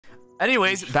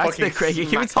Anyways, back to the Craig.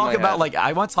 Can we talk about like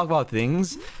I want to talk about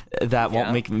things that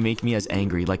won't make me as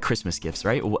angry, like Christmas gifts,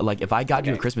 right? Like if I got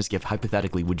you a Christmas gift,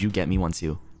 hypothetically, would you get me one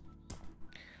too?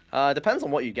 Depends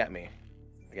on what you get me.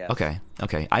 Okay.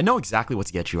 I know exactly what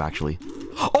to get you actually.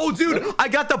 Oh, dude, I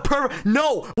got the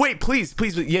No, wait, please.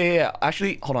 Yeah.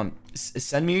 Actually, hold on.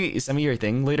 Send me your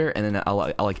thing later, and then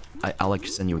I'll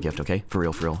send you a gift. Okay, for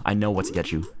real. I know what to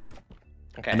get you.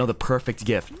 Okay. I know the perfect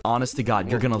gift. Honest to God,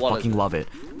 you're gonna fucking love it.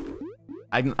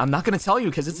 I'm not gonna tell you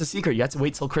because it's a secret. You have to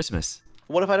wait till Christmas.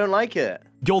 What if I don't like it?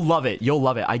 You'll love it.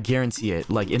 I guarantee it.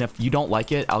 Like, and if you don't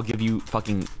like it, I'll give you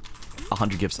fucking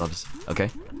 100 gift subs. Okay.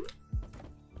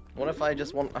 What if I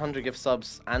just want 100 gift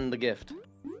subs and the gift?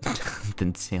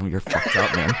 Then Sam, you're fucked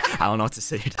up, man. I don't know what to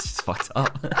say. You're just fucked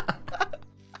up.